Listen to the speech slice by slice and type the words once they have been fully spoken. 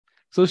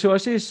So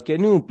Shivashish,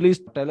 can you please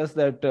tell us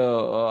that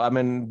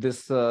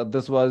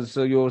this was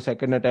your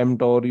second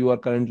attempt, or you are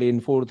currently in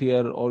fourth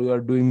year, or you are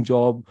doing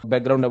job?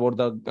 Background about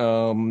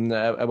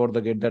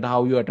the gate, that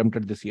how you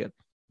attempted this year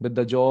with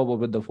the job, or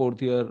with the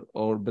fourth year,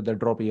 or with the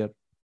drop year.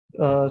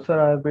 Sir,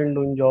 I've been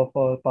doing job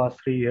for past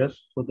 3 years,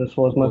 so this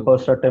was my Oh,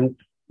 first attempt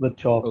with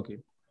job. okay,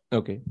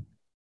 okay,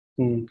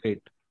 Hmm.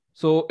 great.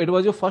 So it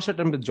was your first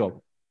attempt with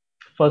job.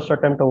 First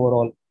attempt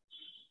overall.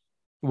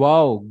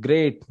 Wow,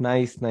 great,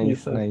 nice, Yes,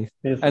 nice, sir. nice,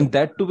 Yes, sir. and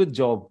that too with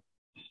job.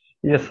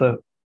 Yes, sir.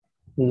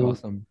 Hmm.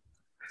 Awesome.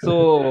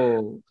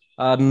 So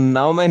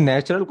now my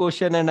natural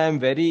question, and I'm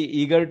very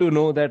eager to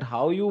know that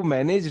how you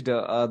managed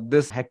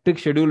this hectic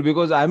schedule,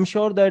 because I'm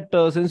sure that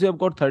since you have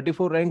got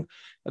 34 rank,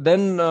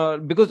 then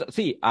because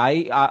see,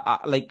 I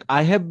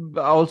have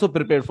also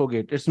prepared for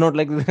gate. It's not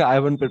like I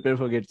haven't prepared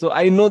for gate, so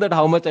I know that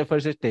how much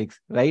effort it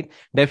takes, right?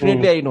 Hmm.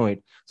 Definitely, I know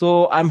it.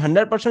 So I'm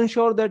 100%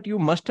 sure that you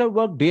must have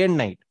worked day and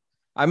night.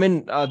 I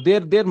mean,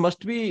 there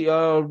must be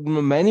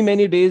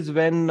many days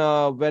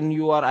when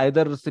you are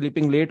either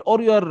sleeping late,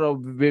 or you are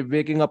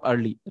waking up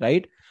early,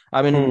 right?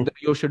 I mean, Hmm.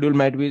 your schedule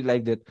might be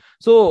like that.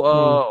 So,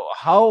 Hmm.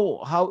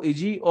 how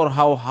easy or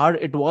how hard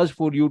it was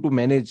for you to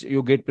manage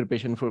your gate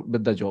preparation for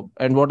with the job,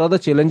 and what are the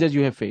challenges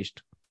you have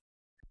faced?